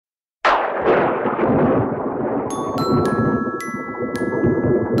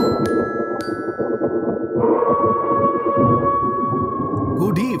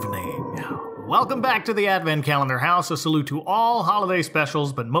Welcome back to the Advent Calendar House. A salute to all holiday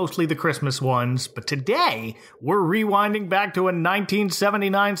specials, but mostly the Christmas ones. But today, we're rewinding back to a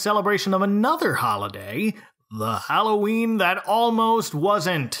 1979 celebration of another holiday, the Halloween that almost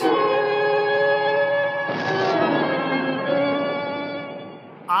wasn't.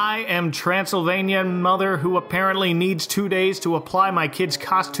 I am Transylvanian mother who apparently needs 2 days to apply my kid's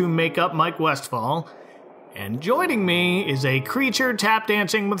costume makeup, Mike Westfall. And joining me is a creature tap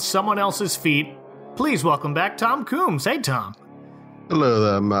dancing with someone else's feet. Please welcome back Tom Coombs. Hey, Tom. Hello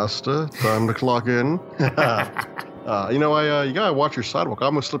there, master. Time to clock in. You gotta watch your sidewalk. I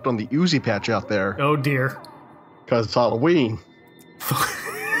almost slipped on the Uzi patch out there. Oh, dear. Because it's Halloween.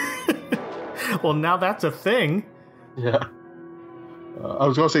 Well, now that's a thing. Yeah. I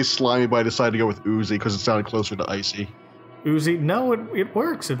was going to say slimy, but I decided to go with Uzi because it sounded closer to icy. Uzi? No, it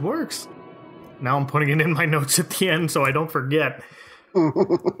works. It works. Now I'm putting it in my notes at the end so I don't forget. All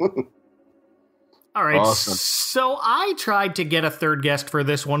right, awesome. So I tried to get a third guest for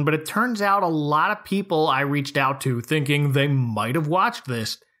this one, but it turns out a lot of people I reached out to thinking they might have watched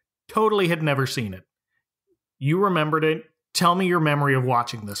this totally had never seen it. You remembered it. Tell me your memory of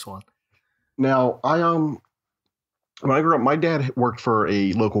watching this one. Now, when I grew up, my dad worked for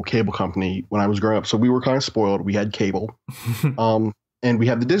a local cable company when I was growing up, so we were kind of spoiled. We had cable, and we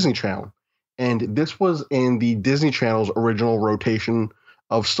had the Disney Channel. And this was in the Disney Channel's original rotation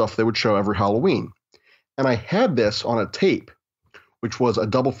of stuff they would show every Halloween. And I had this on a tape, which was a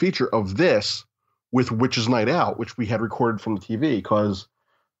double feature of this with Witch's Night Out, which we had recorded from the TV, because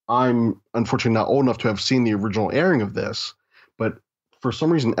I'm unfortunately not old enough to have seen the original airing of this. But for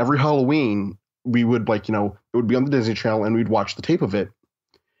some reason, every Halloween, we would it would be on the Disney Channel and we'd watch the tape of it.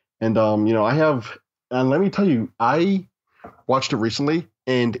 And, and let me tell you, I watched it recently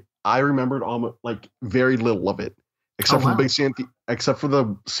and I remembered almost very little of it, except for the big scene except for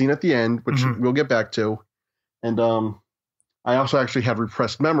the scene at the end, which we'll get back to. And I also actually have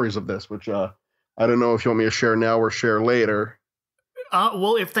repressed memories of this, which I don't know if you want me to share now or share later.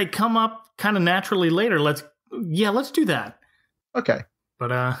 Well, if they come up kind of naturally later, let's do that. Okay.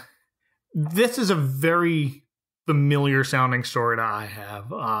 But this is a very familiar sounding story that I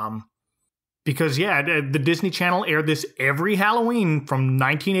have. Because, the Disney Channel aired this every Halloween from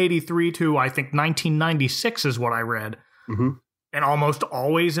 1983 to, I think, 1996 is what I read. Mm-hmm. And almost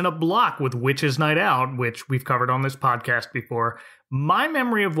always in a block with Witch's Night Out, which we've covered on this podcast before. My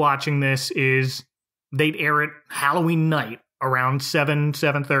memory of watching this is they'd air it Halloween night around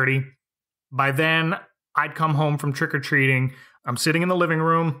 7:30. By then, I'd come home from trick-or-treating. I'm sitting in the living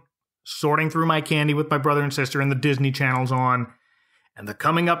room, sorting through my candy with my brother and sister, and the Disney Channel's on. And the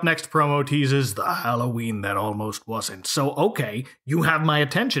coming up next promo teases the Halloween that almost wasn't. So, okay, you have my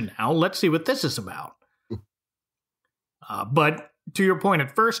attention now. Let's see what this is about. But to your point,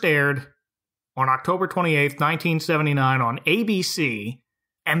 it first aired on October 28th, 1979 on ABC.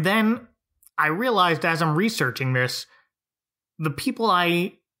 And then I realized as I'm researching this, the people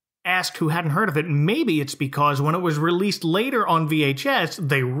I asked who hadn't heard of it, maybe it's because when it was released later on VHS,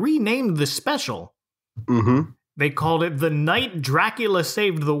 they renamed the special. Mm-hmm. They called it The Night Dracula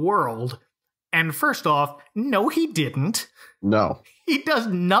Saved the World. And first off, no, he didn't. No. He does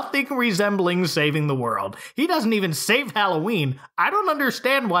nothing resembling saving the world. He doesn't even save Halloween. I don't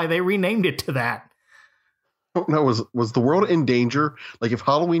understand why they renamed it to that. No, was the world in danger? Like, if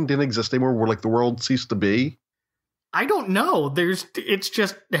Halloween didn't exist anymore, where the world ceased to be? I don't know. It's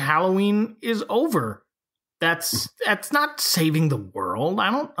just Halloween is over. That's not saving the world. I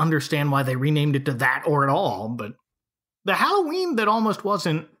don't understand why they renamed it to that or at all, but the Halloween that almost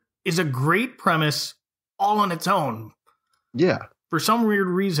wasn't is a great premise all on its own. Yeah. For some weird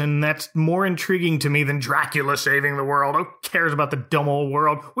reason, that's more intriguing to me than Dracula saving the world. Who cares about the dumb old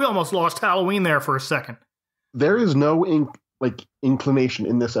world? We almost lost Halloween there for a second. There is no inclination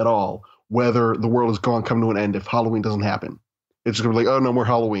in this at all whether the world is come to an end if Halloween doesn't happen. It's just going to be oh, no more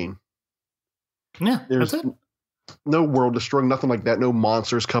Halloween. Yeah, there's that's it. No world destroying, nothing like that. No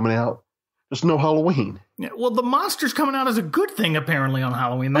monsters coming out. Just no Halloween. Yeah, well, the monsters coming out is a good thing, apparently, on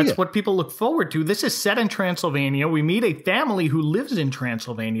Halloween. That's what people look forward to. This is set in Transylvania. We meet a family who lives in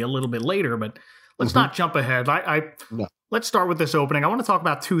Transylvania a little bit later, but let's not jump ahead. Let's start with this opening. I want to talk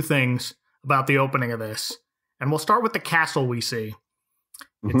about two things about the opening of this. And we'll start with the castle we see.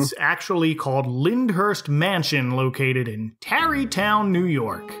 Mm-hmm. It's actually called Lyndhurst Mansion, located in Tarrytown, New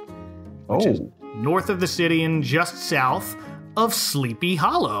York. Which is north of the city and just south of Sleepy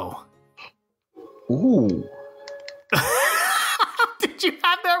Hollow. Ooh. Did you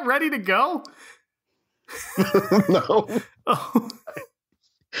have that ready to go? No. Oh.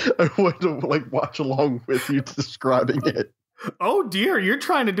 I want to watch along with you describing it. Oh dear, you're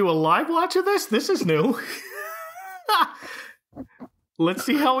trying to do a live watch of this? This is new. Let's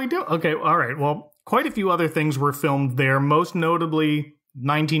see how we do. Okay, all right. Well, quite a few other things were filmed there, most notably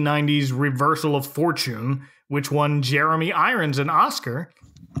 1990's Reversal of Fortune, which won Jeremy Irons an Oscar.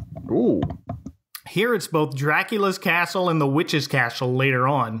 Ooh. Here it's both Dracula's castle and the witch's castle later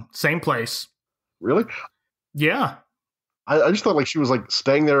on. Same place. Really? Yeah. I just thought like she was like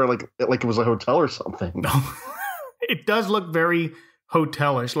staying there like it was a hotel or something. No. It does look very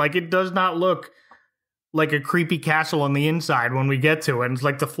hotelish. Like, it does not look like a creepy castle on the inside when we get to it. And it's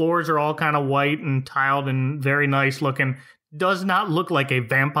like the floors are all kind of white and tiled and very nice looking. Does not look like a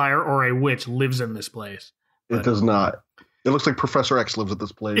vampire or a witch lives in this place. It does not. It looks like Professor X lives at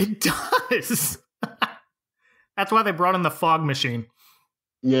this place. It does. That's why they brought in the fog machine.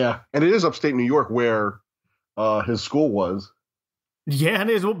 Yeah, and it is upstate New York where his school was. Yeah, it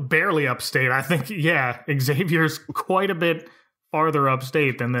is barely upstate. I think, yeah, Xavier's quite a bit farther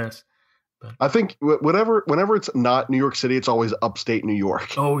upstate than this. But I think whenever it's not New York City, it's always upstate New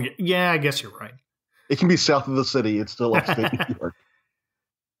York. Oh, yeah, I guess you're right. It can be south of the city. It's still upstate New York.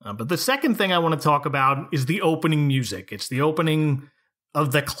 But the second thing I want to talk about is the opening music. It's the opening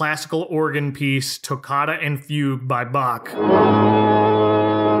of the classical organ piece Toccata and Fugue by Bach.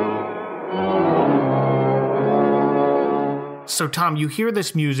 So, Tom, you hear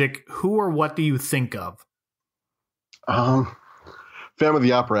this music. Who or what do you think of? Phantom of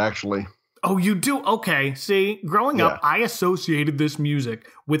the Opera, actually. Oh, you do? Okay. See, growing up, I associated this music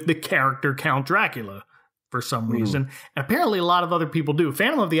with the character Count Dracula for some reason. And apparently a lot of other people do.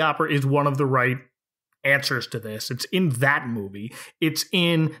 Phantom of the Opera is one of the right answers to this. It's in that movie. It's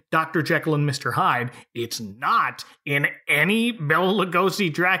in Dr. Jekyll and Mr. Hyde. It's not in any Bela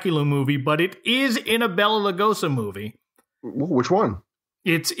Lugosi Dracula movie, but it is in a Bela Lugosi movie. Which one?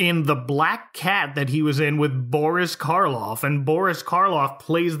 It's in The Black Cat that he was in with Boris Karloff, and Boris Karloff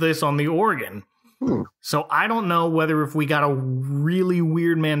plays this on the organ. So I don't know whether if we got a really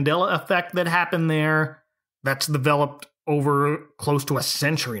weird Mandela effect that happened there that's developed over close to a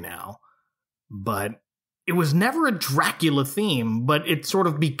century now. But it was never a Dracula theme, but it sort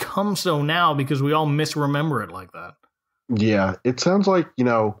of becomes so now because we all misremember it like that. Yeah, it sounds like,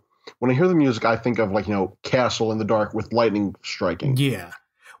 when I hear the music, I think of Castle in the Dark with lightning striking. Yeah.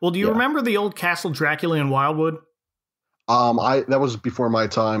 Well, do you remember the old Castle Dracula in Wildwood? That was before my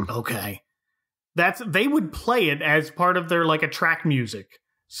time. Okay. They would play it as part of their a track music.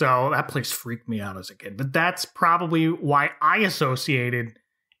 So that place freaked me out as a kid. But that's probably why I associated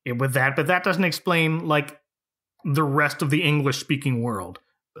it with that. But that doesn't explain the rest of the English speaking world.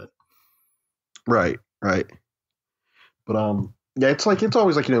 But Right. But yeah, it's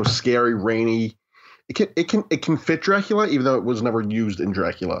always scary, rainy. It can fit Dracula, even though it was never used in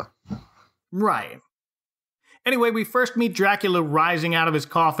Dracula. Right. Anyway, we first meet Dracula rising out of his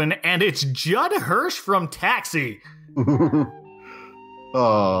coffin, and it's Judd Hirsch from Taxi.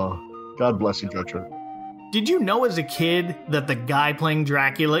 Oh, God bless you, Judd Hirsch. Did you know as a kid that the guy playing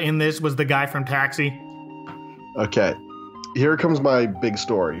Dracula in this was the guy from Taxi? Okay, here comes my big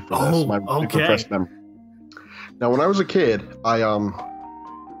story for this. My big repressed memory. Now, when I was a kid, I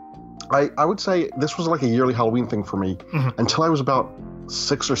would say this was like a yearly Halloween thing for me until I was about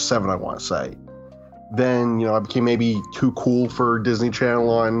 6 or 7, I want to say. Then, I became maybe too cool for Disney Channel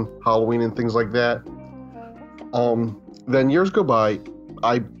on Halloween and things like that. Then years go by,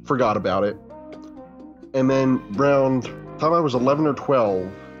 I forgot about it. And then around the time I was 11 or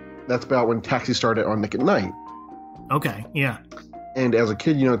 12, that's about when Taxi started on Nick at Night. Okay, yeah. And as a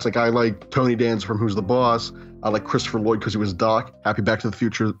kid, it's I like Tony Danza from Who's the Boss. I like Christopher Lloyd because he was Doc. Happy Back to the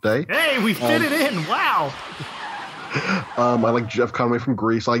Future Day. Hey, we fit it in. Wow. I like Jeff Conway from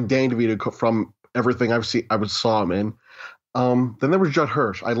Grease. I like Danny DeVito from everything I saw him in. Then there was Judd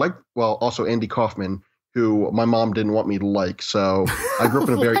Hirsch. I liked, also Andy Kaufman, who my mom didn't want me to like. So I grew up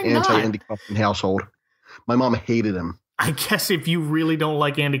in a very anti-Andy Kaufman household. My mom hated him. I guess if you really don't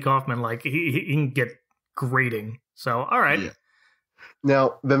like Andy Kaufman, he can get grating. So, all right. Yeah.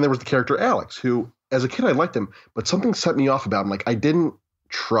 Now, then there was the character Alex, who, as a kid, I liked him, but something set me off about him. I didn't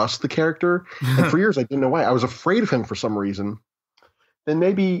trust the character, and for years, I didn't know why. I was afraid of him for some reason. Then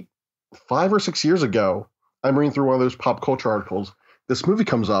maybe 5 or 6 years ago, I'm reading through one of those pop culture articles. This movie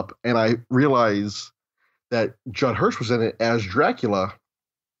comes up, and I realize that Judd Hirsch was in it as Dracula,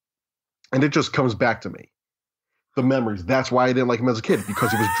 and it just comes back to me. The memories. That's why I didn't like him as a kid, because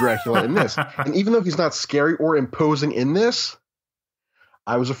he was Dracula in this. And even though he's not scary or imposing in this,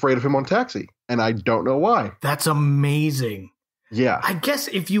 I was afraid of him on Taxi, and I don't know why. That's amazing. Yeah. I guess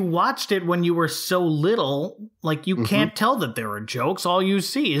if you watched it when you were so little, you can't tell that there are jokes. All you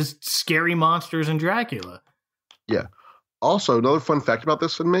see is scary monsters and Dracula. Yeah. Also, another fun fact about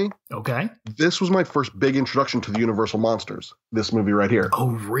this and me. Okay. This was my first big introduction to the Universal Monsters. This movie right here.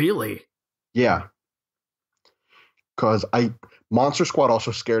 Oh, really? Yeah. Because Monster Squad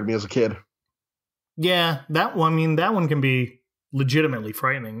also scared me as a kid. Yeah, that one can be legitimately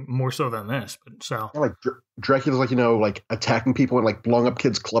frightening, more so than this. But so, Yeah, like Dracula's like attacking people and like blowing up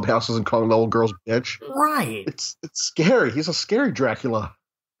kids' clubhouses and calling little girls bitch. Right. It's scary. He's a scary Dracula.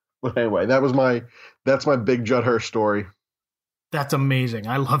 But anyway, that's my big Judd Hirsch story. That's amazing.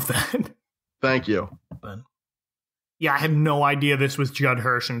 I love that. Thank you. But, yeah, I had no idea this was Judd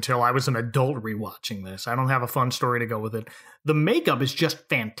Hirsch until I was an adult rewatching this. I don't have a fun story to go with it. The makeup is just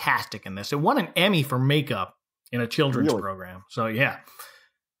fantastic in this. It won an Emmy for makeup in a children's program. So, yeah.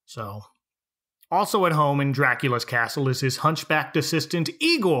 So, also at home in Dracula's castle is his hunchbacked assistant,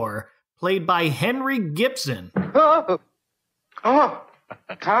 Igor, played by Henry Gibson. Oh,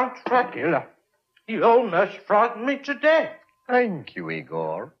 Count Dracula. You almost frightened me to death. Thank you,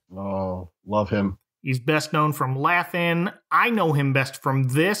 Igor. Oh, love him. He's best known from Laugh-In. I know him best from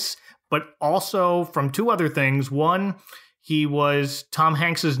this, but also from two other things. One, he was Tom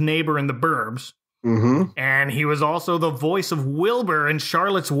Hanks's neighbor in The Burbs. Mm-hmm. And he was also the voice of Wilbur in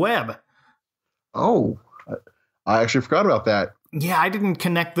Charlotte's Web. Oh, I actually forgot about that. Yeah, I didn't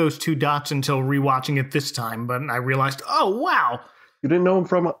connect those two dots until rewatching it this time, but I realized, oh, wow. You didn't know him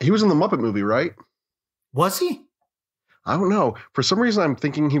from... He was in the Muppet movie, right? Was he? I don't know. For some reason, I'm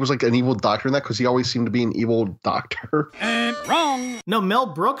thinking he was like an evil doctor in that because he always seemed to be an evil doctor. And wrong. No, Mel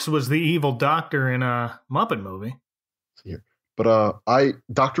Brooks was the evil doctor in a Muppet movie. Here. But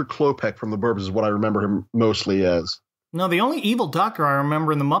Dr. Klopek from The Burbs is what I remember him mostly as. No, the only evil doctor I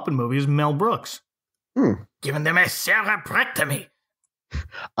remember in the Muppet movie is Mel Brooks. Giving them a cerebrectomy.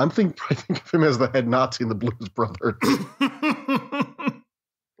 I think of him as the head Nazi in the Blues Brothers.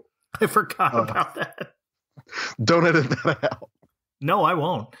 I forgot about that. Don't edit that out. No, I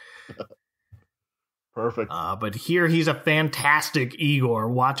won't. Perfect. But here he's a fantastic Igor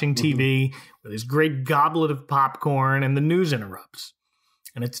watching TV with his great goblet of popcorn, and the news interrupts.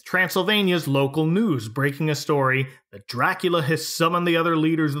 And it's Transylvania's local news breaking a story that Dracula has summoned the other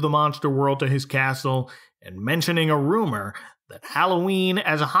leaders of the monster world to his castle and mentioning a rumor that Halloween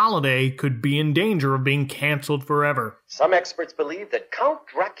as a holiday could be in danger of being canceled forever. Some experts believe that Count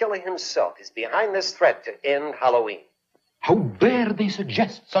Dracula himself is behind this threat to end Halloween. How dare they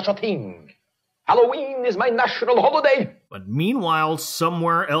suggest such a thing? Halloween is my national holiday. But meanwhile,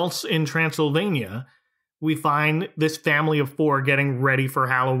 somewhere else in Transylvania, we find this family of four getting ready for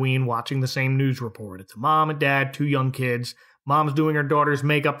Halloween, watching the same news report. It's a mom and dad, two young kids. Mom's doing her daughter's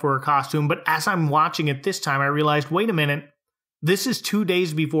makeup for her costume. But as I'm watching it this time, I realized, wait a minute. This is 2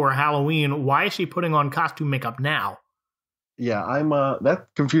 days before Halloween. Why is she putting on costume makeup now? Yeah, that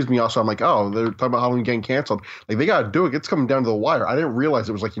confused me also. I'm like, oh, they're talking about Halloween getting canceled. Like, they got to do it. It's coming down to the wire. I didn't realize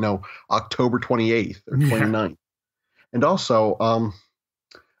it was like, October 28th or 29th. Yeah. And also,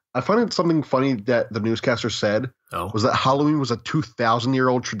 I find it something funny that the newscaster said was that Halloween was a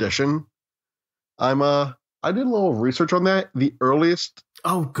 2,000-year-old tradition. I did a little research on that. The earliest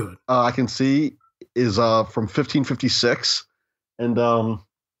good I can see is from 1556. And I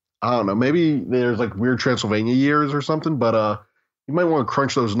don't know, maybe there's like weird Transylvania years or something, but you might want to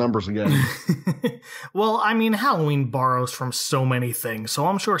crunch those numbers again. Well, I mean, Halloween borrows from so many things, so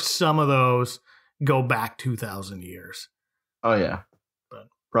I'm sure some of those go back 2,000 years. Oh yeah, but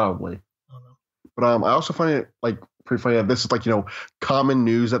probably. I don't know. But I also find it like pretty funny that this is like common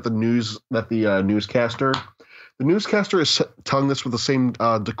news that the newscaster is telling this with the same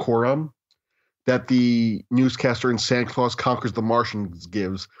decorum that the newscaster in Santa Claus Conquers the Martians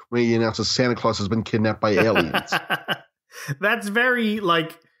gives when he announces Santa Claus has been kidnapped by aliens. That's very,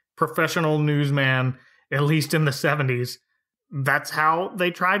 professional newsman, at least in the 70s. That's how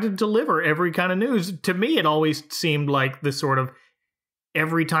they try to deliver every kind of news. To me, it always seemed like this sort of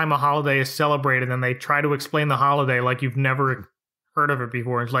every time a holiday is celebrated and they try to explain the holiday like you've never heard of it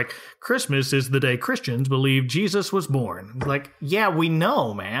before. It's like, Christmas is the day Christians believe Jesus was born. It's like, yeah, we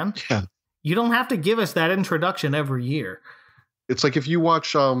know, man. Yeah. You don't have to give us that introduction every year. It's like if you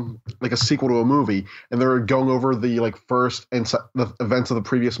watch like a sequel to a movie and they're going over the first and the events of the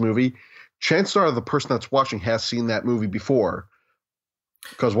previous movie, chances are the person that's watching has seen that movie before.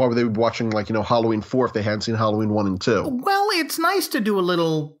 Because why would they be watching Halloween 4 if they hadn't seen Halloween 1 and 2? Well, it's nice to do a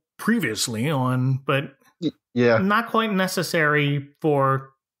little previously on, but yeah, not quite necessary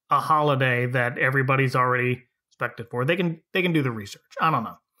for a holiday that everybody's already expected for. They can do the research. I don't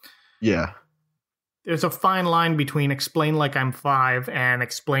know. Yeah. There's a fine line between explain like I'm 5 and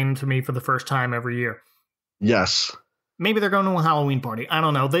explain to me for the first time every year. Yes. Maybe they're going to a Halloween party. I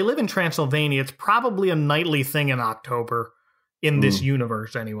don't know. They live in Transylvania. It's probably a nightly thing in October in this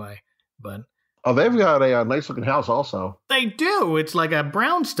universe anyway. But oh, they've got a nice looking house also. They do. It's like a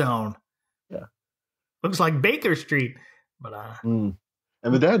brownstone. Yeah. Looks like Baker Street. But And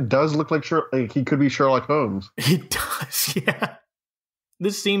the dad does look like he could be Sherlock Holmes. He does, yeah.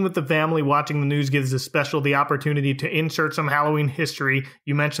 This scene with the family watching the news gives the special the opportunity to insert some Halloween history.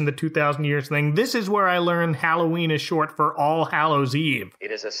 You mentioned the 2,000 years thing. This is where I learned Halloween is short for All Hallows Eve. It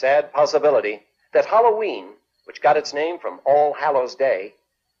is a sad possibility that Halloween, which got its name from All Hallows Day,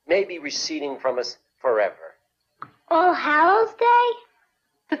 may be receding from us forever. All Hallows Day?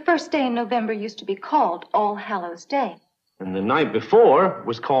 The first day in November used to be called All Hallows Day. And the night before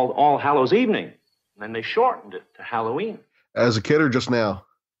was called All Hallows Evening. And then they shortened it to Halloween. As a kid or just now?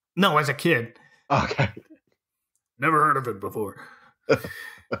 No, as a kid. Okay. Never heard of it before.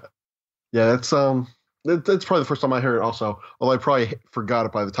 Yeah, that's probably the first time I heard it also. Although I probably forgot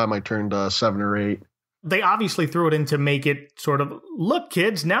it by the time I turned 7 or 8. They obviously threw it in to make it sort of, look,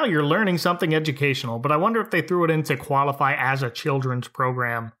 kids, now you're learning something educational. But I wonder if they threw it in to qualify as a children's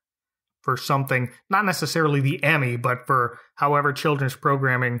program for something, not necessarily the Emmy, but for however children's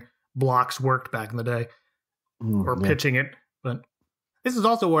programming blocks worked back in the day. Or pitching it. But this is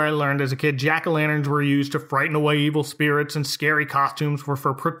also where I learned as a kid, jack-o'-lanterns were used to frighten away evil spirits, and scary costumes were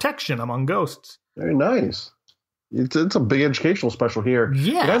for protection among ghosts. Very nice. It's a big educational special here.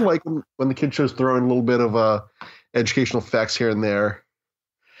 Yeah. And I like when the kid shows throw in a little bit of educational facts here and there.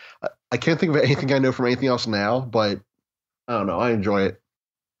 I can't think of anything I know from anything else now, but I don't know. I enjoy it.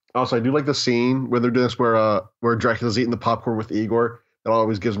 Also, I do like the scene where they're doing this where Dracula's eating the popcorn with Igor. That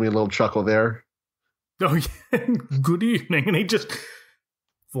always gives me a little chuckle there. Oh, yeah. Good evening. And he just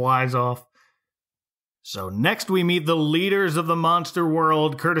flies off. So next we meet the leaders of the monster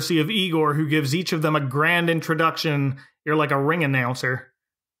world, courtesy of Igor, who gives each of them a grand introduction. You're like a ring announcer.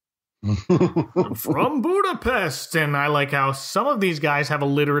 From Budapest. And I like how some of these guys have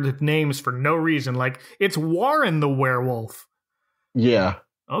alliterative names for no reason. Like, it's Warren the werewolf. Yeah.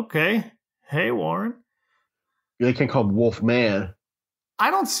 Okay. Hey, Warren. They can't call him Wolfman. I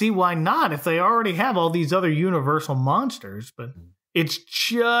don't see why not if they already have all these other universal monsters, but it's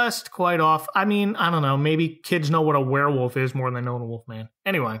just quite off. I mean, I don't know. Maybe kids know what a werewolf is more than they know what a wolf man.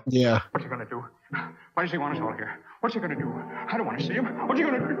 Anyway. Yeah. What's he going to do? Why does he want us all here? What's he going to do? I don't want to see him. What's he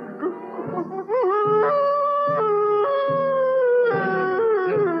going to do?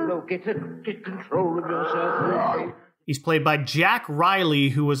 No, get control of yourself. He's played by Jack Riley,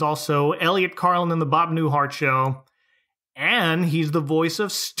 who was also Elliot Carlin in the Bob Newhart Show. And he's the voice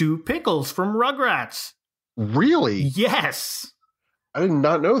of Stu Pickles from Rugrats. Really? Yes. I did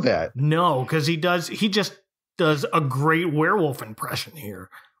not know that. No, because he just does a great werewolf impression here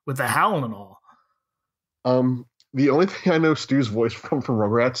with the howl and all. The only thing I know Stu's voice from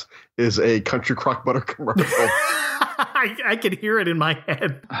Rugrats is a Country Crock Butter commercial. I can hear it in my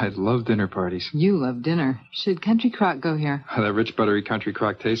head. I love dinner parties. You love dinner. Should Country Crock go here? That rich, buttery Country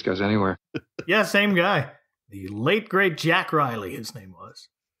Crock taste goes anywhere. Yeah, same guy. The late, great Jack Riley, his name was.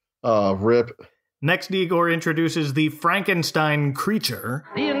 Rip. Next, Igor introduces the Frankenstein creature.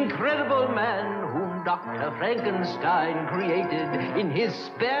 The incredible man whom Dr. Frankenstein created in his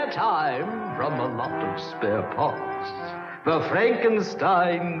spare time from a lot of spare parts. The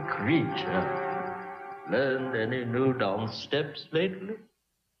Frankenstein creature. Learned any new dance steps lately?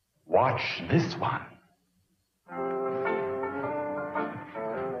 Watch this one.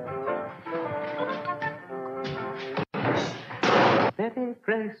 Very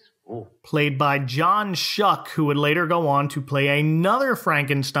graceful. Played by John Schuck, who would later go on to play another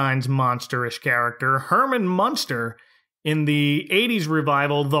Frankenstein's monsterish character, Herman Munster, in the 80s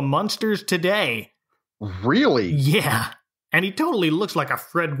revival, The Munsters Today. Really? Yeah. And he totally looks like a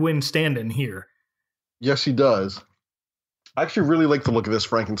Fred Gwynn stand-in here. Yes, he does. I actually really like the look of this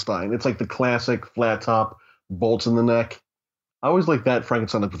Frankenstein. It's like the classic flat top, bolts in the neck. I always like that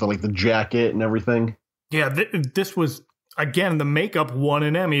Frankenstein with the jacket and everything. Yeah, this was, again, the makeup won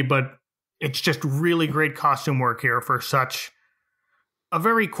an Emmy, but it's just really great costume work here for such a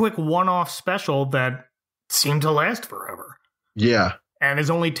very quick one-off special that seemed to last forever. Yeah. And is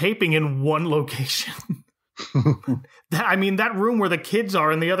only taping in one location. I mean, that room where the kids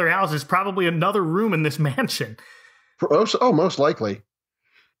are in the other house is probably another room in this mansion. Oh, most likely.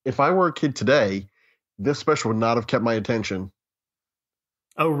 If I were a kid today, this special would not have kept my attention.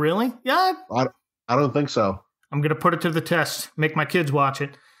 Oh, really? Yeah. I don't think so. I'm going to put it to the test. Make my kids watch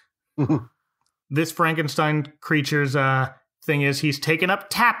it. This Frankenstein creature's thing is he's taken up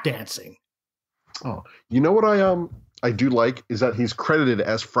tap dancing. Oh, you know what I do like is that he's credited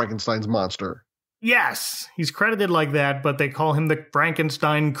as Frankenstein's monster. Yes, he's credited like that, but they call him the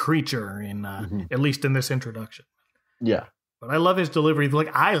Frankenstein creature in at least in this introduction. Yeah. But I love his delivery.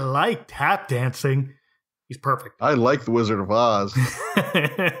 Like, I like tap dancing. He's perfect. I like the Wizard of Oz.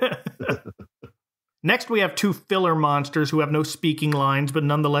 Next, we have two filler monsters who have no speaking lines, but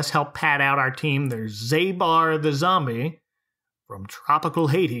nonetheless help pad out our team. There's Zabar the zombie from tropical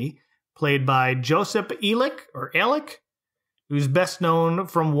Haiti, played by Joseph Ehrlich, who's best known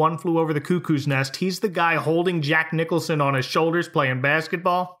from One Flew Over the Cuckoo's Nest. He's the guy holding Jack Nicholson on his shoulders playing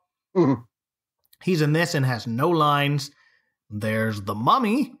basketball. Mm-hmm. He's in this and has no lines. There's the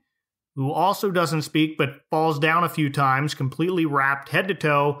Mummy, who also doesn't speak but falls down a few times, completely wrapped head to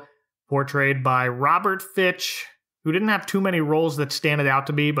toe, portrayed by Robert Fitch, who didn't have too many roles that stand out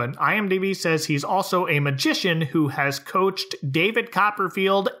to me, but IMDb says he's also a magician who has coached David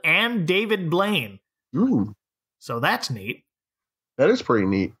Copperfield and David Blaine. Ooh. So that's neat. That is pretty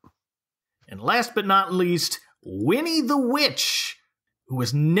neat. And last but not least, Winnie the Witch, who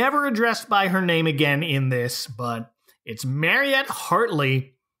was never addressed by her name again in this, but it's Mariette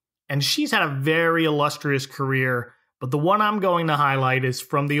Hartley, and she's had a very illustrious career. But the one I'm going to highlight is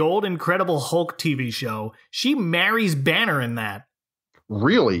from the old Incredible Hulk TV show. She marries Banner in that.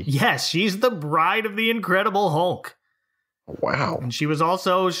 Really? Yes, she's the bride of the Incredible Hulk. Wow. And she was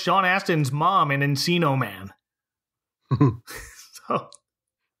also Sean Astin's mom in Encino Man. So.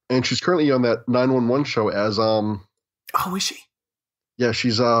 And she's currently on that 911 show as Oh, is she? Yeah,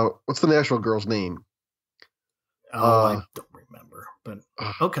 she's what's the Nashville girl's name? Oh, I don't remember, but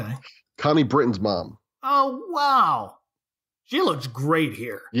okay. Connie Britton's mom. Oh, wow. She looks great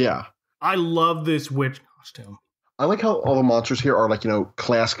here. Yeah. I love this witch costume. I like how all the monsters here are like,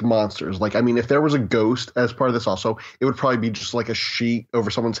 classic monsters. Like, I mean, if there was a ghost as part of this also, it would probably be just like a sheet over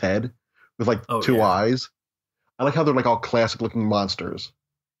someone's head with like two eyes. I like how they're like all classic looking monsters.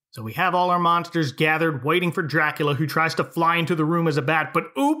 So we have all our monsters gathered, waiting for Dracula, who tries to fly into the room as a bat, but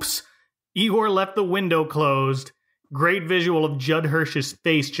oops, Igor left the window closed. Great visual of Judd Hirsch's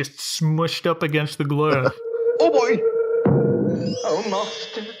face just smushed up against the glass. Oh boy! Oh,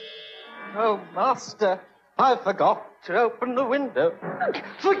 master. Oh, master. I forgot to open the window.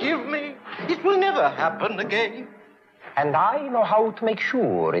 Forgive me. It will never happen again. And I know how to make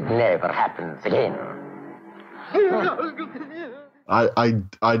sure it never happens again.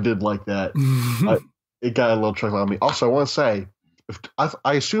 I did like that. It got a little chuckle out of me. Also, I want to say,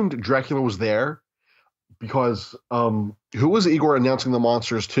 I assumed Dracula was there because who was Igor announcing the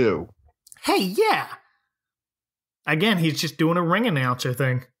monsters to? Hey, yeah. Again, he's just doing a ring announcer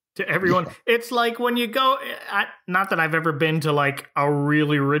thing to everyone. Yeah. It's like when you go, not that I've ever been to like a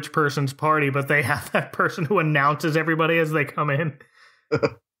really rich person's party, but they have that person who announces everybody as they come in.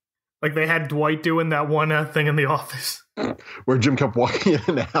 Like they had Dwight doing that one thing in The Office. Where Jim kept walking in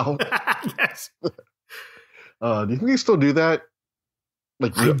and out. Yes. Do you think they still do that?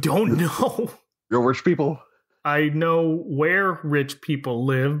 Like I don't know. Real rich people? I know where rich people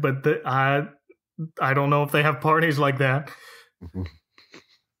live, but I don't know if they have parties like that.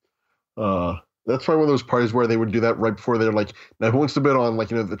 That's probably one of those parties where they would do that right before they're like, now who wants to bid on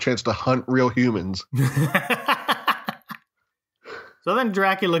the chance to hunt real humans? So then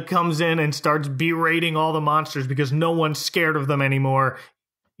Dracula comes in and starts berating all the monsters because no one's scared of them anymore.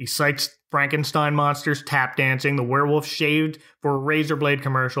 He cites Frankenstein monsters tap dancing, the werewolf shaved for a razor blade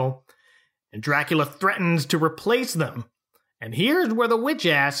commercial, and Dracula threatens to replace them. And here's where the witch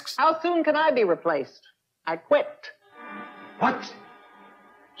asks, how soon can I be replaced? I quit. What?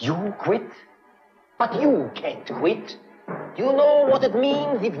 You quit? But you can't quit. Do you know what it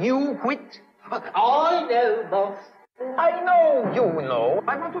means if you quit? I know, boss. I know you know.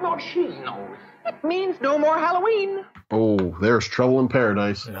 I want to know if she knows. It means no more Halloween. Oh, there's trouble in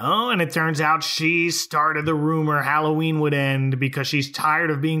paradise. And it turns out she started the rumor Halloween would end because she's tired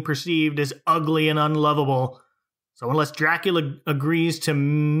of being perceived as ugly and unlovable. So unless Dracula agrees to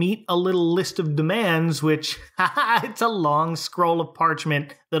meet a little list of demands, which, it's a long scroll of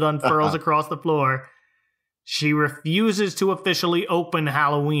parchment that unfurls across the floor, she refuses to officially open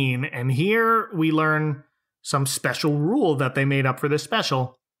Halloween. And here we learn some special rule that they made up for this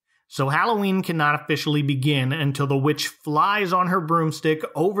special. So Halloween cannot officially begin until the witch flies on her broomstick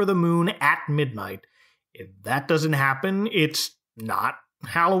over the moon at midnight. If that doesn't happen, it's not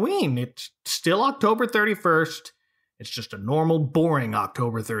Halloween. It's still October 31st. It's just a normal, boring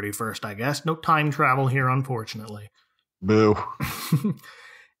October 31st, I guess. No time travel here, unfortunately. Boo.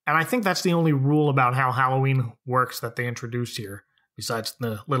 And I think that's the only rule about how Halloween works that they introduced here, besides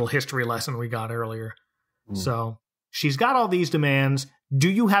the little history lesson we got earlier. So she's got all these demands. Do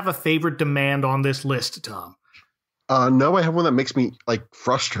you have a favorite demand on this list, Tom? No, I have one that makes me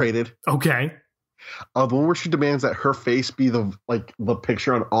frustrated. Okay. The one where she demands that her face be the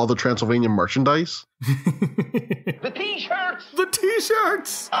picture on all the Transylvania merchandise. The T-shirts! The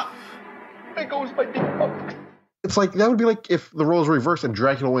T-shirts! There goes my big buck. It's like, that would be like if the roles were reversed and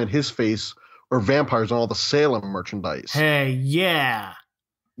Dracula wanted his face or vampires on all the Salem merchandise. Hey, yeah.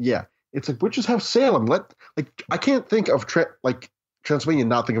 Yeah. It's like, witches have Salem. I can't think of Transylvania and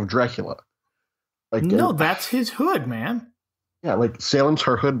not think of Dracula. No, that's his hood, man. Yeah, like Salem's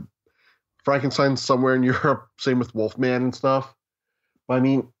her hood. Frankenstein's somewhere in Europe. Same with Wolfman and stuff. But I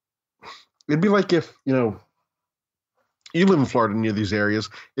mean, it'd be like if, you live in Florida near these areas.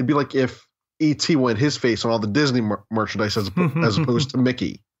 It'd be like if E.T. wanted his face on all the Disney merchandise as opposed to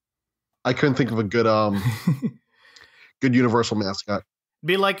Mickey. I couldn't think of a good good Universal mascot.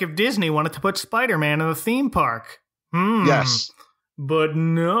 Be like if Disney wanted to put Spider-Man in the theme park. Yes. But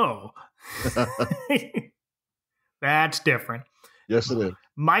no. That's different. Yes, it is.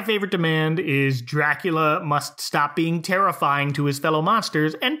 My favorite demand is Dracula must stop being terrifying to his fellow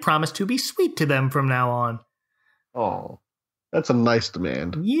monsters and promise to be sweet to them from now on. Oh, that's a nice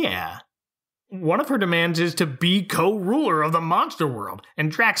demand. Yeah. One of her demands is to be co-ruler of the monster world,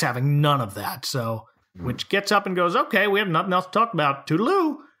 and Drax having none of that, so... Which gets up and goes, okay, we have nothing else to talk about.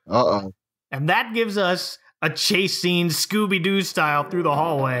 Toodaloo. Uh-oh. And that gives us a chase scene Scooby-Doo style through the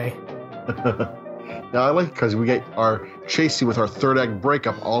hallway. Now, I like it because we get our chase scene with our third act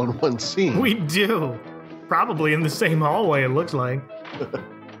breakup all in one scene. We do. Probably in the same hallway, it looks like.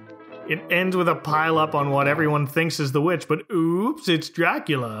 It ends with a pile-up on what everyone thinks is the witch, but oops, it's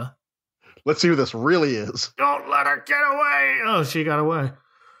Dracula. Let's see who this really is. Don't let her get away! Oh, she got away.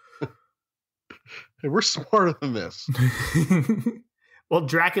 Hey, we're smarter than this. Well,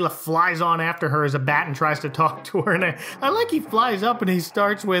 Dracula flies on after her as a bat and tries to talk to her. And I like he flies up and he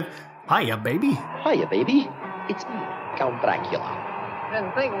starts with, "Hiya, baby." Hiya, baby. It's me, Count Dracula.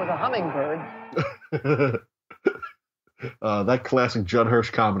 Didn't think it was a hummingbird. That classic Judd Hirsch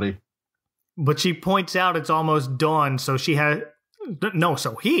comedy. But she points out it's almost dawn, so he has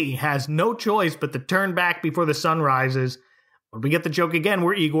no choice but to turn back before the sun rises. But we get the joke again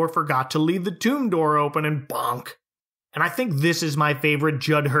where Igor forgot to leave the tomb door open and bonk. And I think this is my favorite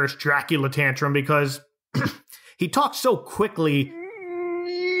Judd Hirsch Dracula tantrum because he talks so quickly.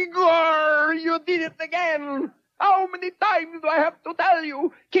 Igor, you did it again. How many times do I have to tell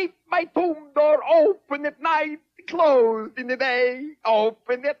you? Keep my tomb door open at night, closed in the day.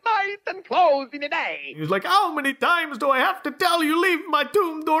 Open at night and closed in the day. He was like, how many times do I have to tell you leave my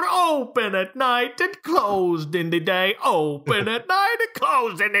tomb door open at night and closed in the day? Open at night and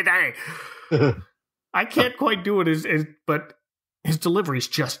closed in the day. I can't quite do it, but his delivery is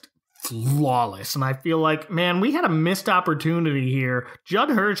just flawless. And I feel like, man, we had a missed opportunity here. Judd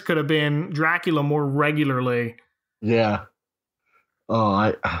Hirsch could have been Dracula more regularly. Yeah.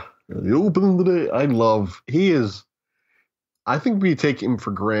 Oh, the open today. I think we take him for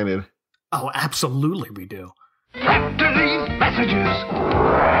granted. Oh, absolutely we do. After these messages,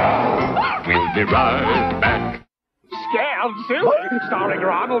 we'll be right back. Scared Silly, starring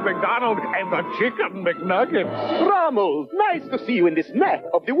Ronald McDonald and the Chicken McNugget. Ronald, nice to see you in this neck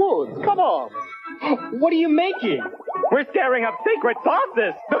of the woods. Come on. What are you making? We're stirring up secret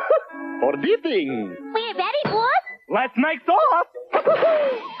sauces for dipping. We're ready, boss. Let's make sauce.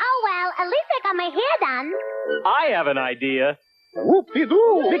 Oh, well, at least I got my hair done. I have an idea.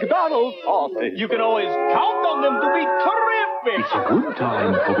 Whoop-de-doo, McDonald's sauces. You can always count on them to be terrific. It's a good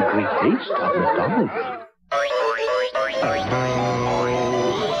time for the great taste of McDonald's.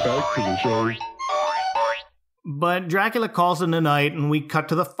 But Dracula calls in the night, and we cut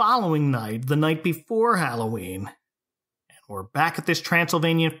to the following night, the night before Halloween. And we're back at this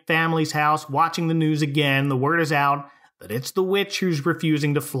Transylvanian family's house, watching the news again. The word is out that it's the witch who's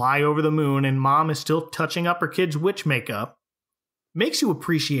refusing to fly over the moon, and Mom is still touching up her kids' witch makeup. Makes you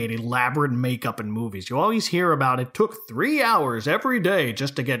appreciate elaborate makeup in movies. You always hear about it took 3 hours every day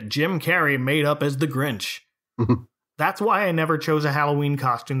just to get Jim Carrey made up as the Grinch. That's why I never chose a Halloween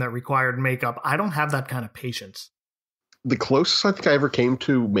costume that required makeup. I don't have that kind of patience. The closest I think I ever came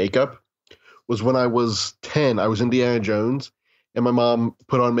to makeup was when I was 10. I was Indiana Jones, and my mom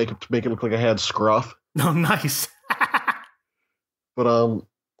put on makeup to make it look like I had scruff. Oh, nice. But,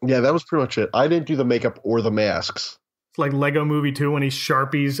 yeah, that was pretty much it. I didn't do the makeup or the masks. It's like Lego Movie 2 when he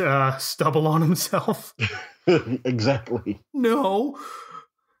Sharpies stubble on himself. Exactly. No.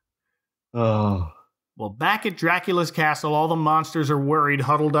 Oh. Well, back at Dracula's castle, all the monsters are worried,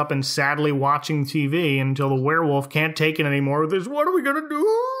 huddled up and sadly watching TV until the werewolf can't take it anymore with his, what are we going to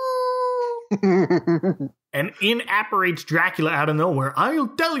do? And in apparates Dracula out of nowhere. I'll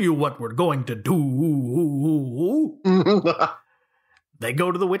tell you what we're going to do. They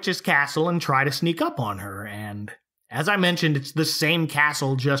go to the witch's castle and try to sneak up on her, and as I mentioned, it's the same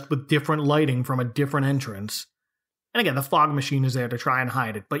castle just with different lighting from a different entrance. And again, the fog machine is there to try and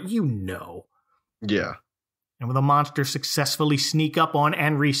hide it, but you know. Yeah. And when the monsters successfully sneak up on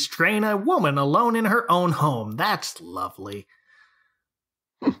and restrain a woman alone in her own home, that's lovely.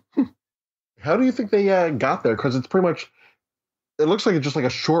 How do you think they got there? Because it's pretty much, it looks like it's just like a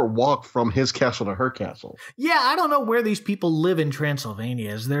short walk from his castle to her castle. Yeah, I don't know where these people live in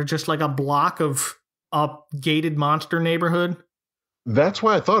Transylvania. Is there just like a block of a gated monster neighborhood? That's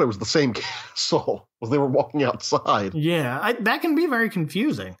why I thought it was the same castle, was they were walking outside. Yeah, that can be very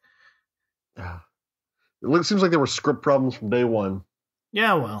confusing. It seems like there were script problems from day one.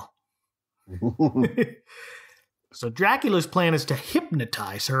 Yeah, well. So Dracula's plan is to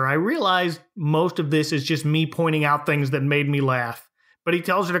hypnotize her. I realize most of this is just me pointing out things that made me laugh. But he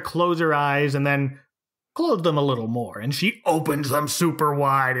tells her to close her eyes and then close them a little more. And she opens them super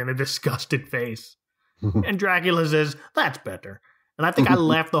wide in a disgusted face. And Dracula says, that's better. And I think I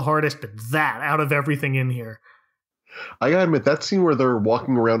laughed the hardest at that out of everything in here. I gotta admit, that scene where they're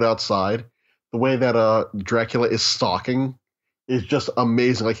walking around outside, the way that Dracula is stalking is just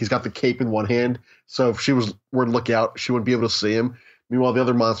amazing. Like, he's got the cape in one hand, so if she were to look out, she wouldn't be able to see him. Meanwhile, the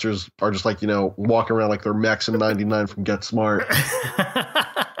other monsters are just like, walking around like they're Max and 99 from Get Smart.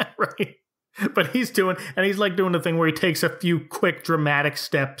 Right. But he's doing the thing where he takes a few quick dramatic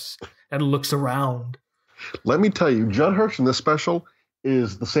steps and looks around. Let me tell you, Judd Hirsch in this special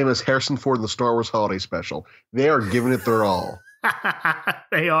is the same as Harrison Ford in the Star Wars Holiday Special. They are giving it their all.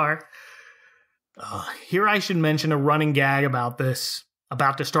 They are. Here I should mention a running gag about this,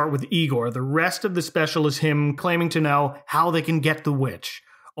 about to start with Igor. The rest of the special is him claiming to know how they can get the witch,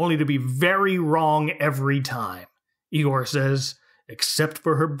 only to be very wrong every time. Igor says, except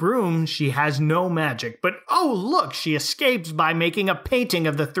for her broom, she has no magic. But oh, look, she escapes by making a painting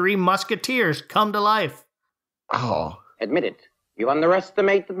of the three musketeers come to life. Oh. Admit it. You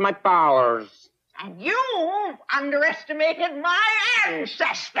underestimated my powers. And you've underestimated my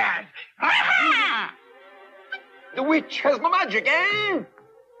ancestors. The witch has no magic, eh?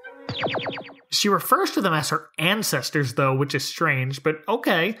 She refers to them as her ancestors, though, which is strange, but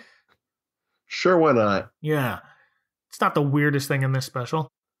okay. Sure, why not? Yeah. It's not the weirdest thing in this special.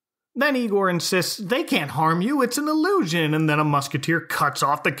 Then Igor insists they can't harm you, it's an illusion, and then a musketeer cuts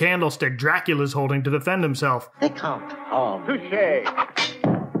off the candlestick Dracula's holding to defend himself. They can't harm. Touché.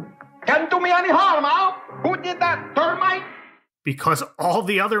 Can't do me any harm, huh? Who did that, termite? Because all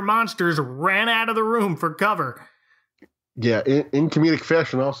the other monsters ran out of the room for cover. Yeah, in comedic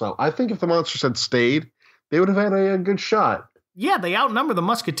fashion also. I think if the monsters had stayed, they would have had a good shot. Yeah, they outnumber the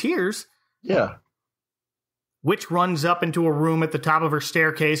musketeers. Yeah. Witch runs up into a room at the top of her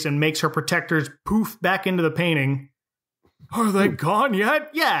staircase and makes her protectors poof back into the painting. Are they gone yet?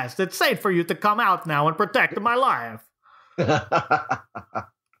 Yes, it's safe for you to come out now and protect my life.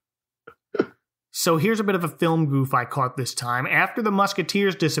 So here's a bit of a film goof I caught this time. After the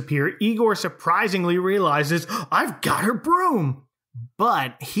musketeers disappear, Igor surprisingly realizes, I've got her broom.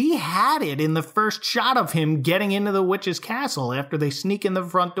 But he had it in the first shot of him getting into the witch's castle after they sneak in the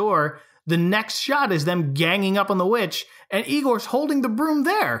front door. The next shot is them ganging up on the witch, and Igor's holding the broom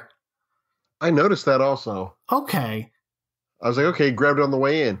there. I noticed that also. Okay. I was like, okay, he grabbed it on the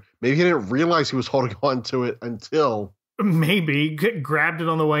way in. Maybe he didn't realize he was holding on to it until... Maybe. Grabbed it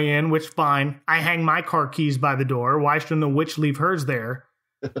on the way in, which fine. I hang my car keys by the door. Why shouldn't a witch leave hers there?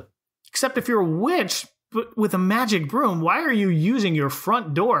 Except if you're a witch with a magic broom, why are you using your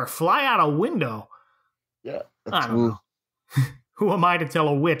front door? Fly out a window. Yeah. I don't know. Who am I to tell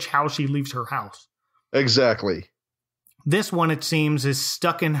a witch how she leaves her house? Exactly. This one, it seems, is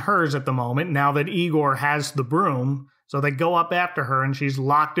stuck in hers at the moment now that Igor has the broom. So they go up after her and she's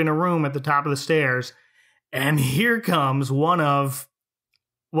locked in a room at the top of the stairs. And here comes one of...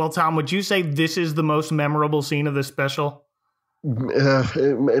 Well, Tom, would you say this is the most memorable scene of this special?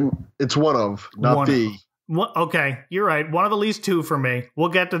 It's one of, not one the... Okay, you're right. One of at least two for me. We'll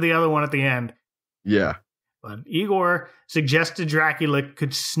get to the other one at the end. Yeah. But Igor suggested Dracula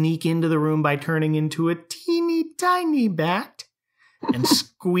could sneak into the room by turning into a teeny tiny bat and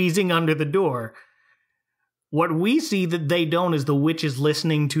squeezing under the door. What we see that they don't is the witch is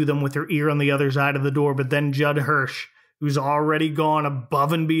listening to them with her ear on the other side of the door, but then Judd Hirsch, who's already gone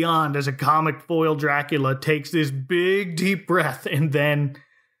above and beyond as a comic foil Dracula, takes this big deep breath and then...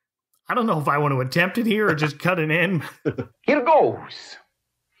 I don't know if I want to attempt it here or just cut it in. Here goes.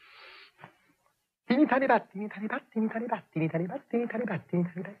 Teeny tiny bat, teeny tiny bat, teeny tiny bat, teeny tiny bat, teeny tiny bat, teeny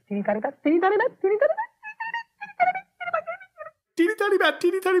tiny bat, teeny tiny bat, teeny tiny bat, teeny tiny bat. Teeny tiny bat,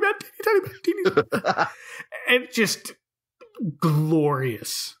 teeny tiny bat, teeny tiny bat, teeny tiny bat. And just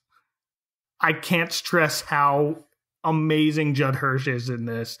glorious. I can't stress how amazing Judd Hirsch is in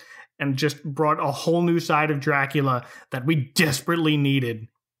this, and just brought a whole new side of Dracula that we desperately needed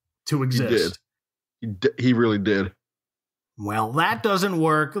to exist. He really did. Well, that doesn't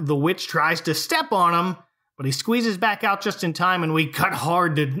work. The witch tries to step on him, but he squeezes back out just in time, and we cut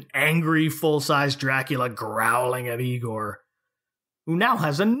hard to angry, full-size Dracula growling at Igor, who now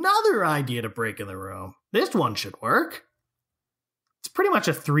has another idea to break in the room. This one should work. It's pretty much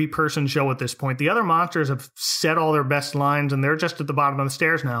a 3-person show at this point. The other monsters have said all their best lines, and they're just at the bottom of the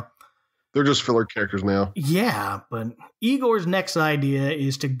stairs now. They're just filler characters now. Yeah, but Igor's next idea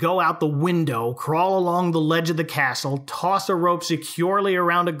is to go out the window, crawl along the ledge of the castle, toss a rope securely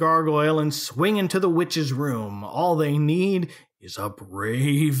around a gargoyle, and swing into the witch's room. All they need is a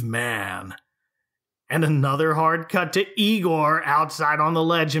brave man. And another hard cut to Igor outside on the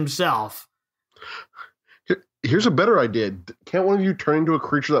ledge himself. Here's a better idea. Can't one of you turn into a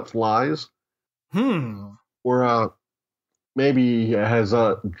creature that flies? Or maybe has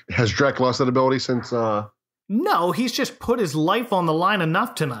Dracula lost that ability since No, he's just put his life on the line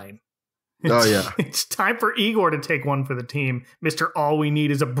enough tonight. Oh yeah. It's time for Igor to take one for the team. Mr. All We Need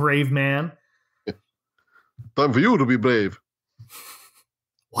is a Brave Man. Time for you to be brave.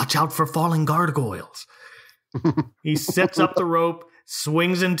 Watch out for falling gargoyles. He sets up the rope,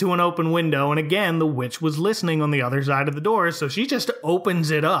 swings into an open window, and again, the witch was listening on the other side of the door, so she just opens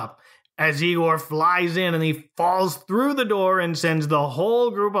it up as Igor flies in and he falls through the door and sends the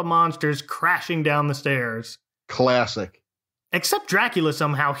whole group of monsters crashing down the stairs. Classic. Except Dracula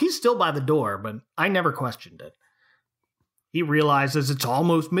somehow. He's still by the door, but I never questioned it. He realizes it's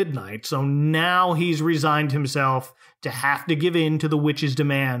almost midnight, so now he's resigned himself to have to give in to the witch's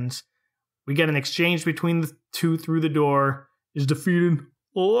demands. We get an exchange between the two through the door. Is defeated.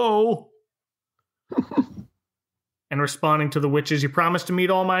 Hello? And responding to the witches, you promise to meet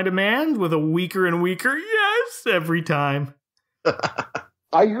all my demands with a weaker and weaker yes every time.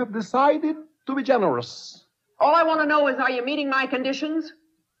 I have decided to be generous. All I want to know is, are you meeting my conditions?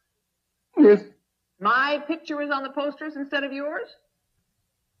 Yes. My picture is on the posters instead of yours?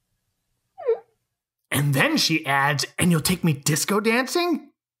 And then she adds, and you'll take me disco dancing?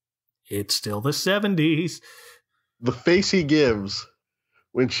 It's still the 70s. The face he gives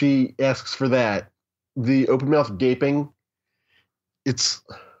when she asks for that, the open mouth gaping,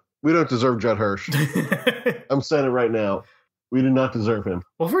 we don't deserve Judd Hirsch. I'm saying it right now. We do not deserve him.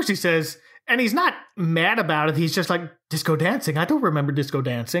 Well, first he says, and he's not mad about it. He's just like, disco dancing. I don't remember disco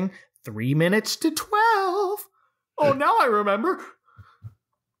dancing. 3 minutes to 12. Oh, now I remember.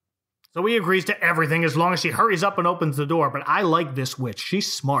 So he agrees to everything as long as she hurries up and opens the door. But I like this witch.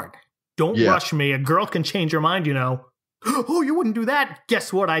 She's smart. Don't rush me. A girl can change her mind, you know. Oh, you wouldn't do that?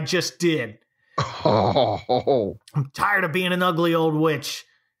 Guess what I just did? Oh. I'm tired of being an ugly old witch.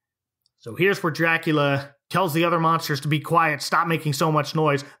 So here's where Dracula tells the other monsters to be quiet, stop making so much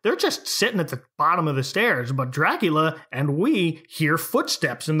noise. They're just sitting at the bottom of the stairs, but Dracula and we hear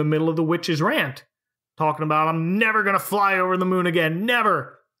footsteps in the middle of the witch's rant, talking about, I'm never going to fly over the moon again,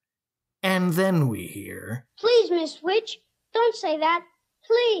 never. And then we hear, Please, Miss Witch, don't say that.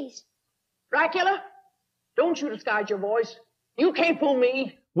 Please. Dracula, don't you disguise your voice. You can't fool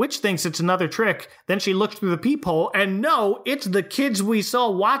me. Witch thinks it's another trick. Then she looks through the peephole, and no, it's the kids we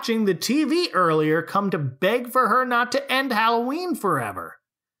saw watching the TV earlier come to beg for her not to end Halloween forever.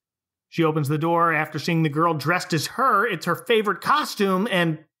 She opens the door after seeing the girl dressed as her. It's her favorite costume,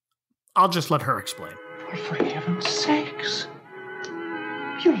 and I'll just let her explain. Oh, for heaven's sakes.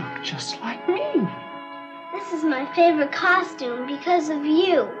 You look just like me. This is my favorite costume because of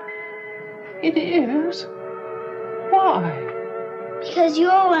you. It is? Why? Because you're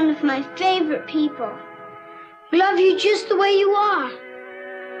one of my favorite people. We love you just the way you are.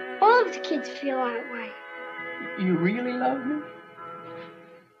 All of the kids feel that way. You really love me?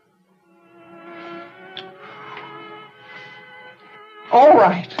 All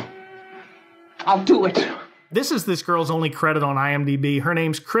right. I'll do it. This is this girl's only credit on IMDb. Her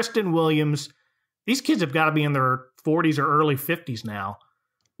name's Kristen Williams. These kids have got to be in their 40s or early 50s now.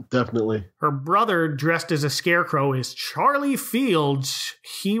 Definitely. Her brother, dressed as a scarecrow, is Charlie Fields.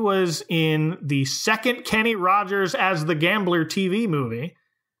 He was in the second Kenny Rogers as the Gambler TV movie.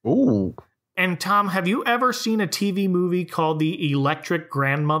 Ooh. And Tom, have you ever seen a TV movie called The Electric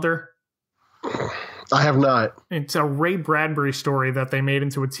Grandmother? I have not. It's a Ray Bradbury story that they made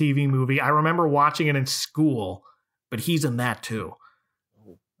into a TV movie. I remember watching it in school, but he's in that too.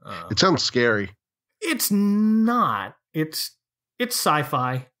 It sounds scary. It's not. It's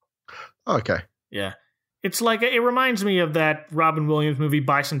sci-fi. Okay. Yeah. It's like, it reminds me of that Robin Williams movie,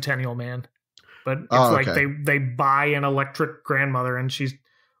 Bicentennial Man. But it's they buy an electric grandmother, and she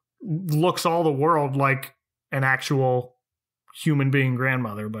looks all the world like an actual human being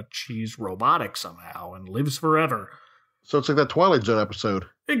grandmother, but she's robotic somehow and lives forever. So it's like that Twilight Zone episode.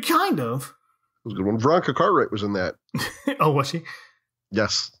 It kind of. It was a good one. Veronica Cartwright was in that. Oh, was she?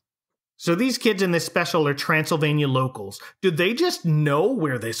 Yes. So these kids in this special are Transylvania locals. Do they just know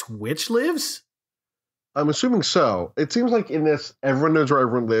where this witch lives? I'm assuming so. It seems like in this, everyone knows where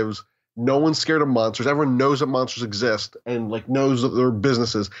everyone lives. No one's scared of monsters. Everyone knows that monsters exist and like knows that they're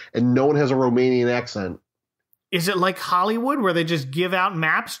businesses, and no one has a Romanian accent. Is it like Hollywood where they just give out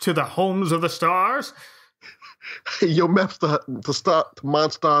maps to the homes of the stars? Yo, maps to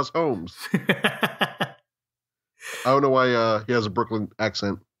Monstars' homes. I don't know why he has a Brooklyn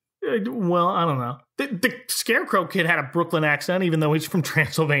accent. Well, I don't know. The Scarecrow kid had a Brooklyn accent, even though he's from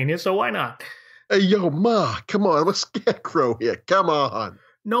Transylvania, so why not? Hey, yo, Ma, come on. I'm a Scarecrow here. Come on.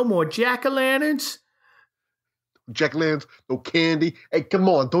 No more jack-o'-lanterns? Jack-o'-lanterns, no candy. Hey, come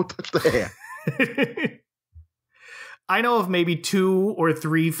on. Don't touch the hair. I know of maybe 2 or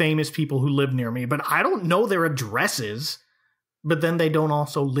 3 famous people who live near me, but I don't know their addresses. But then they don't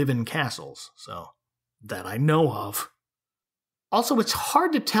also live in castles, so that I know of. Also, it's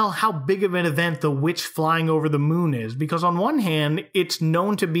hard to tell how big of an event the witch flying over the moon is, because on one hand, it's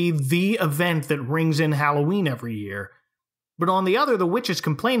known to be the event that rings in Halloween every year. But on the other, the witch is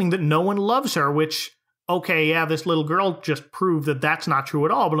complaining that no one loves her, which, okay, yeah, this little girl just proved that that's not true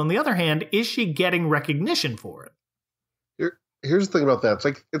at all. But on the other hand, is she getting recognition for it? Here's the thing about that.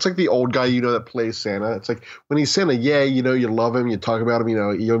 It's like the old guy, that plays Santa. It's like when he's Santa, yeah, you love him, you talk about him,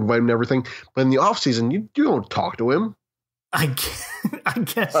 you invite him to everything. But in the off season, you don't talk to him. I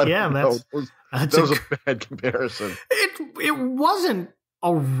guess, yeah, that was a bad comparison. It wasn't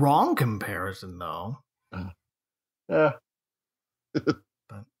a wrong comparison, though. Yeah.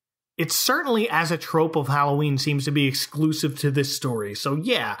 But it certainly, as a trope of Halloween, seems to be exclusive to this story. So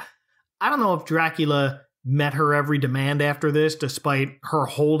yeah, I don't know if Dracula met her every demand after this, despite her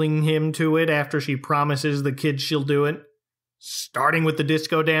holding him to it after she promises the kids she'll do it. Starting with the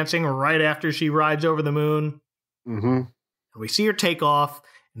disco dancing right after she rides over the moon. Mm-hmm. We see her take off,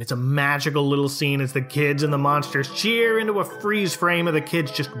 and it's a magical little scene as the kids and the monsters cheer into a freeze frame of the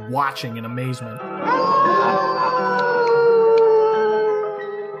kids just watching in amazement.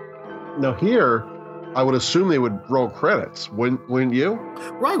 Now here, I would assume they would roll credits, wouldn't you?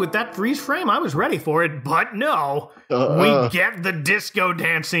 Right, with that freeze frame, I was ready for it, but no. We get the disco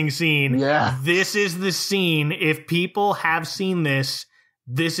dancing scene. Yeah. This is the scene. If people have seen this,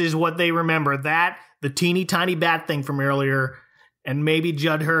 this is what they remember. That, the teeny tiny bat thing from earlier, and maybe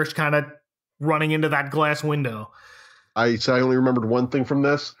Judd Hirsch kind of running into that glass window. I only remembered one thing from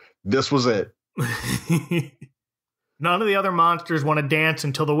this. This was it. None of the other monsters want to dance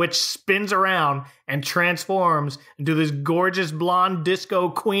until the witch spins around and transforms into this gorgeous blonde disco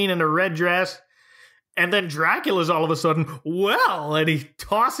queen in a red dress. And then Dracula's all of a sudden, well, and he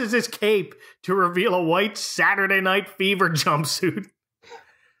tosses his cape to reveal a white Saturday Night Fever jumpsuit.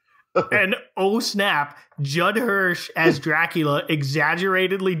 And oh snap, Judd Hirsch as Dracula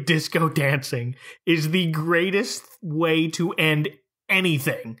exaggeratedly disco dancing is the greatest way to end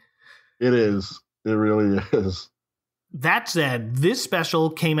anything. It is. It really is. That said, this special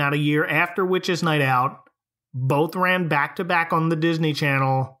came out a year after Witches' Night Out. Both ran back-to-back on the Disney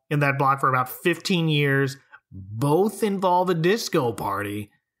Channel in that block for about 15 years. Both involve a disco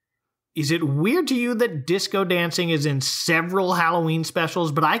party. Is it weird to you that disco dancing is in several Halloween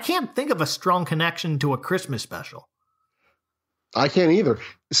specials, but I can't think of a strong connection to a Christmas special? I can't either.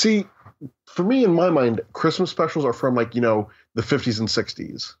 See, for me, in my mind, Christmas specials are from, the 50s and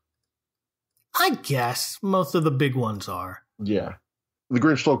 60s. I guess most of the big ones are. Yeah. The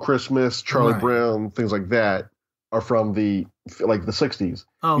Grinch Stole Christmas, Charlie Brown, things like that are from the 60s.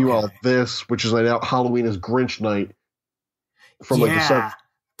 Okay. You all this, Witches' Night Out, Halloween is Grinch Night from the 70s.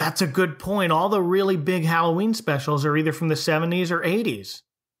 That's a good point. All the really big Halloween specials are either from the 70s or 80s.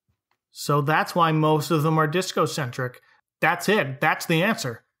 So that's why most of them are disco-centric. That's it. That's the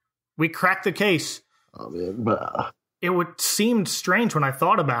answer. We cracked the case. Oh, man. But it seemed strange when I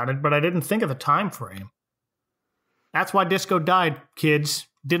thought about it, but I didn't think of the time frame. That's why disco died, kids.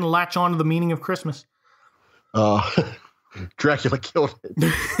 Didn't latch on to the meaning of Christmas. Dracula killed it.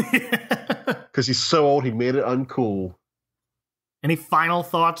 Because he's so old, he made it uncool. Any final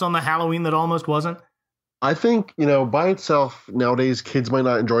thoughts on the Halloween that almost wasn't? I think, by itself, nowadays, kids might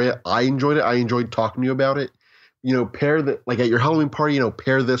not enjoy it. I enjoyed it. I enjoyed talking to you about it. Pair that, at your Halloween party,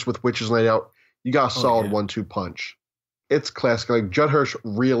 pair this with Witches' Night Out. You got a solid 1-2 punch. It's classic. Judd Hirsch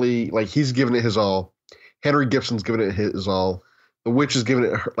really, he's giving it his all. Henry Gibson's giving it his all. The Witch is giving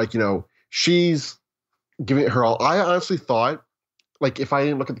it, she's giving it her all. I honestly thought, like, if I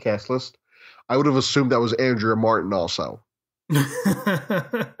didn't look at the cast list, I would have assumed that was Andrea Martin also.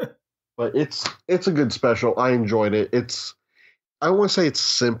 But it's a good special. I enjoyed it. I don't want to say it's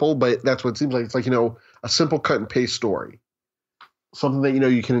simple, but that's what it seems like. It's like, a simple cut and paste story. Something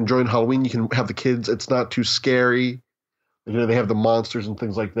that, you can enjoy in Halloween. You can have the kids. It's not too scary. They have the monsters and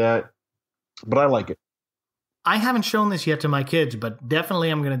things like that. But I like it. I haven't shown this yet to my kids, but definitely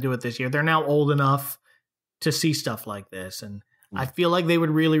I'm going to do it this year. They're now old enough to see stuff like this, and I feel like they would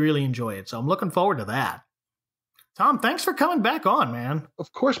really, really enjoy it. So I'm looking forward to that. Tom, thanks for coming back on, man.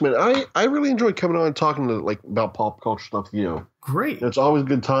 Of course, man. I really enjoyed coming on and talking about pop culture stuff with you. Great. It's always a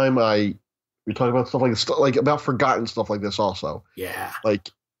good time. We talk about stuff like this, like about forgotten stuff like this also. Yeah. Like,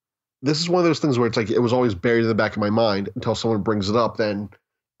 this is one of those things where it's like it was always buried in the back of my mind until someone brings it up. Then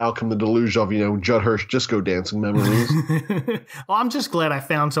out come the deluge of, Judd Hirsch disco dancing memories. Well, I'm just glad I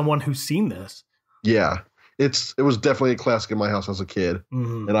found someone who's seen this. Yeah. It was definitely a classic in my house as a kid.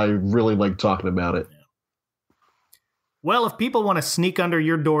 Mm-hmm. And I really liked talking about it. Yeah. Well, if people want to sneak under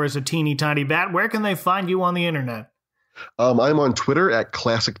your door as a teeny tiny bat, where can they find you on the internet? I'm on Twitter at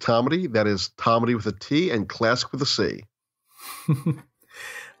Classic Tomedy. That is Tomedy with a T and Classic with a C.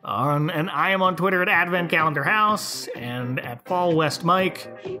 And I am on Twitter at Advent Calendar House and at Fall West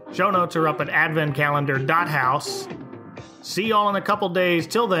Mike. Show notes are up at adventcalendar.house. See y'all in a couple days.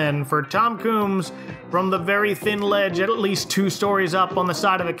 Till then, for Tom Coombs, from the very thin ledge at least 2 stories up on the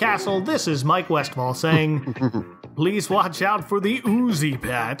side of a castle, this is Mike Westfall saying, please watch out for the Oozy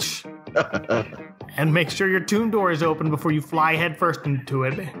Patch. And make sure your tomb door is open before you fly headfirst into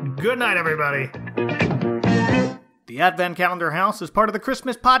it. Good night, everybody. The Advent Calendar House is part of the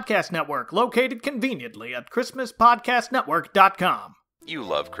Christmas Podcast Network, located conveniently at ChristmasPodcastNetwork.com. You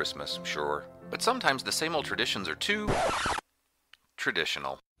love Christmas, sure, but sometimes the same old traditions are too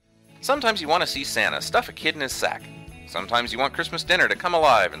traditional. Sometimes you want to see Santa stuff a kid in his sack. Sometimes you want Christmas dinner to come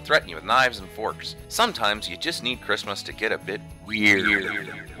alive and threaten you with knives and forks. Sometimes you just need Christmas to get a bit weird.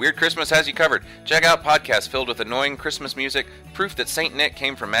 Weird Christmas has you covered. Check out podcasts filled with annoying Christmas music, proof that Saint Nick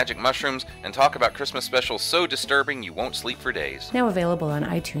came from magic mushrooms, and talk about Christmas specials so disturbing you won't sleep for days. Now available on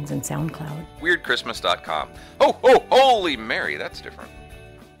iTunes and SoundCloud. WeirdChristmas.com. Oh, holy Mary, that's different.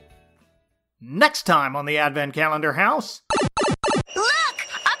 Next time on the Advent Calendar House. Look!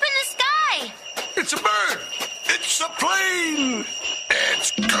 Up in the sky! It's a bird! It's a plane!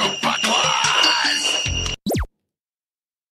 It's Koopa Claus!